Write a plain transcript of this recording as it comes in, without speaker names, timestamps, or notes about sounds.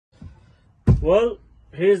Well,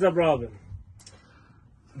 here's the problem.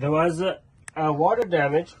 There was a water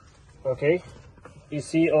damage. Okay, you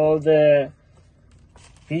see all the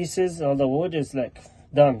pieces, all the wood is like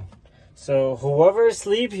done. So whoever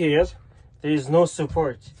sleep here, there is no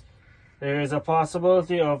support. There is a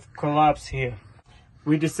possibility of collapse here.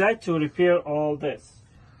 We decide to repair all this.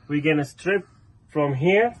 We're gonna strip from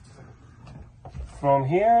here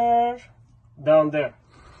down there.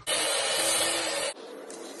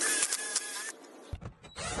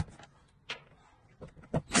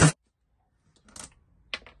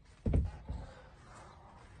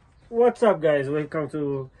 What's up, guys? Welcome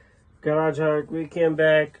to Garage Art. We came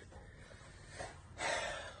back.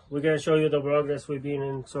 We're gonna show you the progress we've been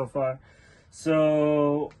in so far.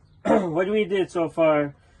 So what we did so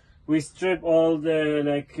far, we stripped all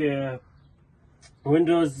the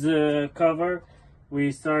windows cover.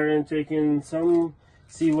 We started taking some,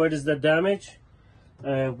 see what is the damage.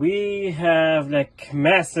 We have like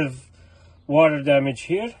massive water damage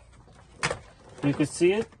here. You could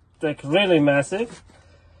see it, like really massive.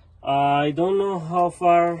 I don't know how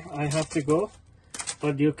far I have to go,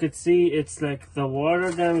 but you could see it's like the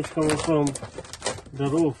water damage coming from the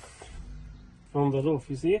roof.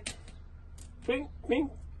 You see it? Bing,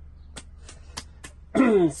 bing.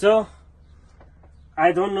 So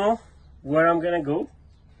I don't know where I'm gonna go.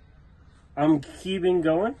 I'm keeping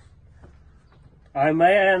going. I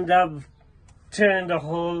might end up tearing the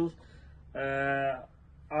whole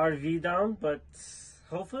RV down, but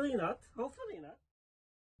hopefully not. Hopefully not.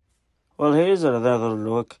 Well, here's another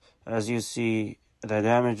look. As you see, the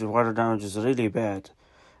damage, water damage is really bad.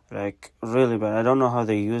 Like, really bad. I don't know how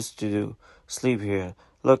they used to sleep here.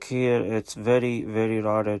 Look here, it's very, very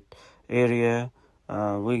rotted area.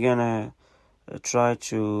 We're gonna try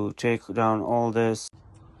to take down all this.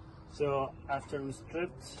 So, after we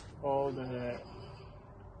stripped all the,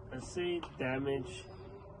 let's say, damaged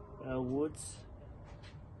woods,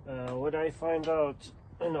 what I find out,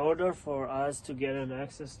 in order for us to get an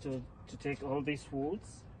access to take all these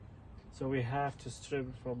woods, so we have to strip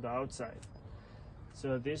it from the outside.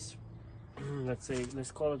 So this,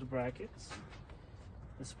 let's call it brackets.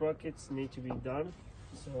 The sprockets need to be done.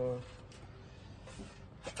 So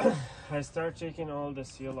I start taking all the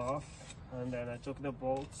seal off, and then I took the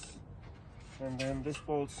bolts, and then this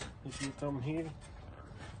bolts, if you come here,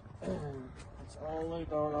 it's all the way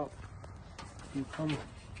down up. You come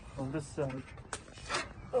on this side.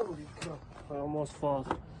 Oh, I almost fall.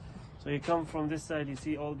 So you come from this side, you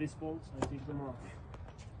see all these bolts, I take them off.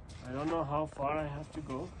 I don't know how far I have to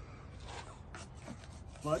go,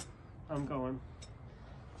 but I'm going.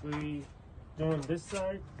 We doing this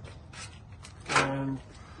side and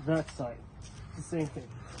that side, the same thing.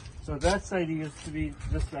 So that side used to be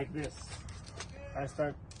just like this. I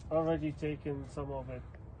start already taking some of it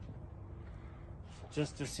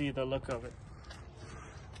just to see the look of it.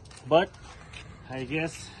 But I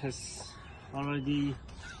guess it's already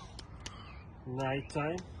night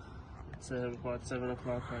time. It's about 7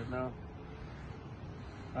 o'clock right now.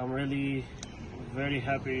 I'm really very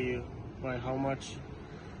happy by how much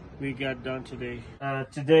we got done today.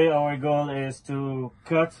 Today our goal is to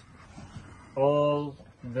cut all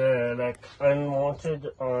the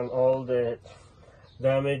unwanted on all the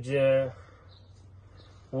damaged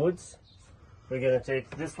woods. We're gonna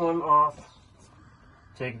take this one off,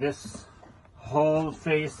 take this whole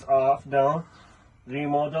face off down,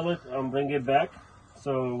 remodel it and bring it back.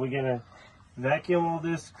 So we're gonna vacuum all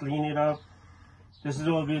this, clean it up. This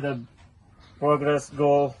will be the progress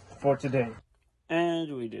goal for today.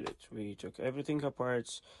 And we did it. We took everything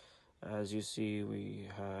apart. As you see, we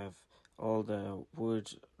have all the wood,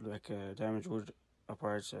 damaged wood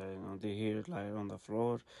apart, here lying on the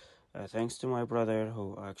floor. Thanks to my brother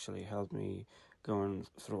who actually helped me going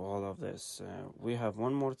through all of this. We have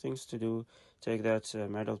one more things to do. Take that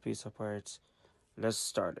metal piece apart. Let's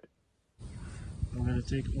start it. I'm gonna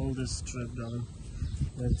take all this strip down.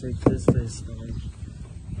 I'm gonna take this face down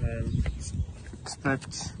and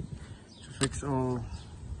expect to fix all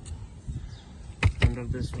end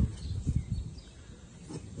of this one.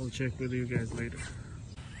 We'll check with you guys later.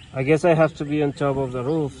 I guess I have to be on top of the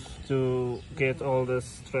roof to get all this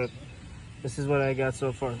strip. This is what I got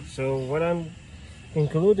so far. So what I'm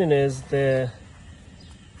including is the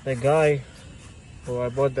guy who I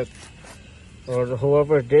bought or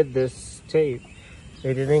whoever did this tape,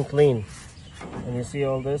 they didn't clean, and you see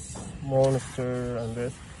all this monster and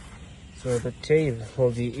this, so the tape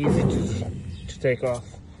will be easy to take off,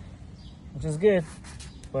 which is good,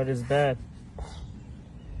 but it's bad.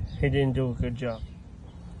 He didn't do a good job.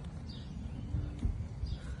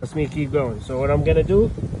 Let me keep going. So what I'm gonna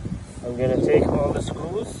do, I'm gonna take all the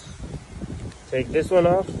screws Take this one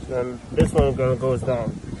off, and this one goes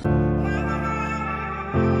down.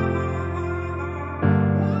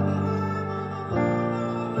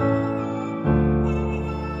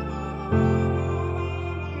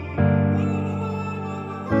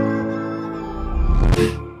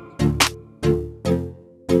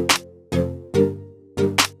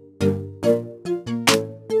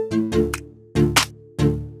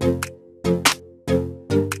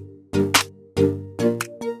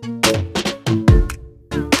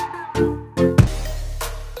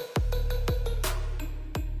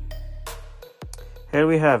 Here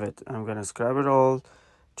we have it. I'm gonna scrub it all,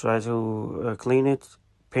 try to clean it,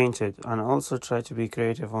 paint it, and also try to be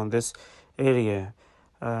creative on this area.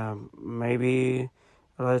 Maybe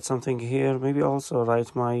write something here, maybe also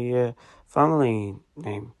write my family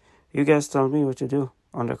name. You guys tell me what to do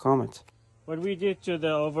on the comments. What we did to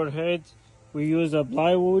the overhead, we used a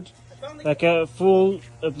plywood, like a full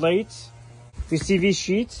plate, PCV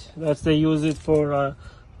sheet. That's they use it for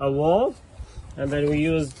a wall, and then we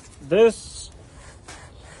used this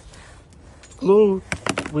glue.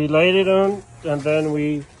 We laid it on, and then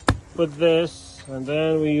we put this, and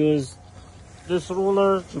then we use this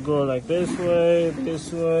ruler to go like this way,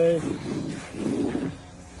 this way.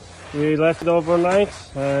 We left it overnight,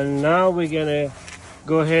 and now we're gonna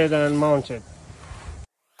go ahead and mount it.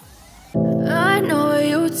 I know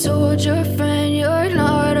you told your friend you're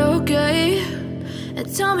not okay,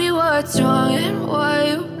 and tell me what's wrong and why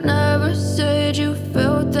you never said you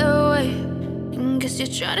felt that way. And guess you're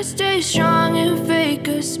trying to stay strong and fake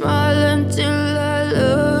a smile until I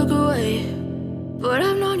look away. But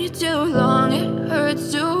I've known you too long, it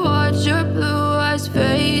hurts to watch your blue eyes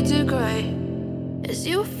fade to gray as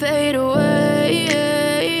you fade away,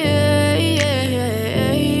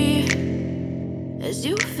 as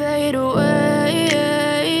you fade away.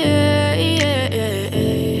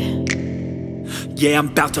 Yeah, I'm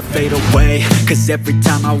about to fade away, cause every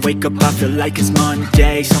time I wake up I feel like it's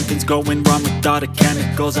Monday. Something's going wrong with all the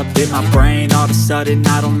chemicals up in my brain. All of a sudden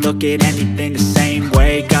I don't look at anything the same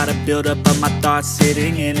way. Got a buildup of my thoughts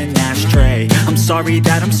sitting in an ashtray. I'm sorry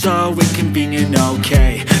that I'm so inconvenient,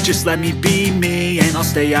 okay. Just let me be me and I'll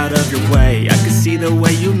stay out of your way. I can see the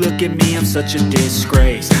way you look at me, I'm such a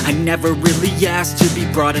disgrace. I never really asked to be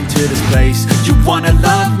brought into this place. You wanna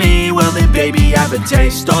love me? Well then baby I have a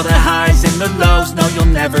taste. All the highs and the lows, no you'll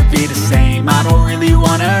never be the same. I don't really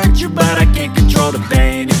wanna hurt you, but I can't control the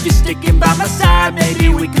pain. If you're sticking by my side, maybe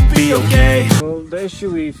we could be okay. Well, the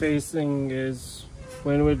issue we're facing is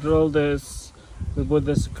when we drill this, we put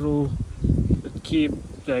the screw, it keep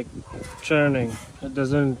like churning. It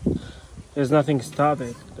doesn't, there's nothing stop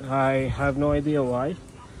it. I have no idea why.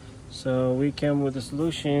 So we came with a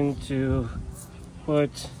solution to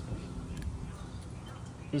put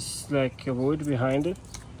this like a wood behind it,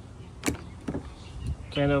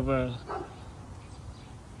 kind of a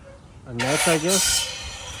net, I guess.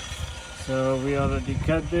 So we already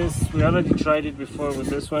cut this. We already tried it before with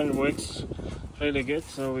this one. It works really good.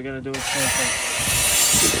 So we're gonna do it same thing.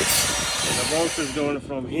 So the bolt is going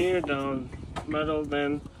from here down metal,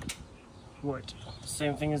 then wood.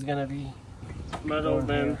 Same thing is gonna be metal,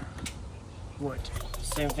 then wood.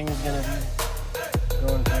 Same thing is gonna be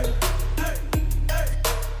going here.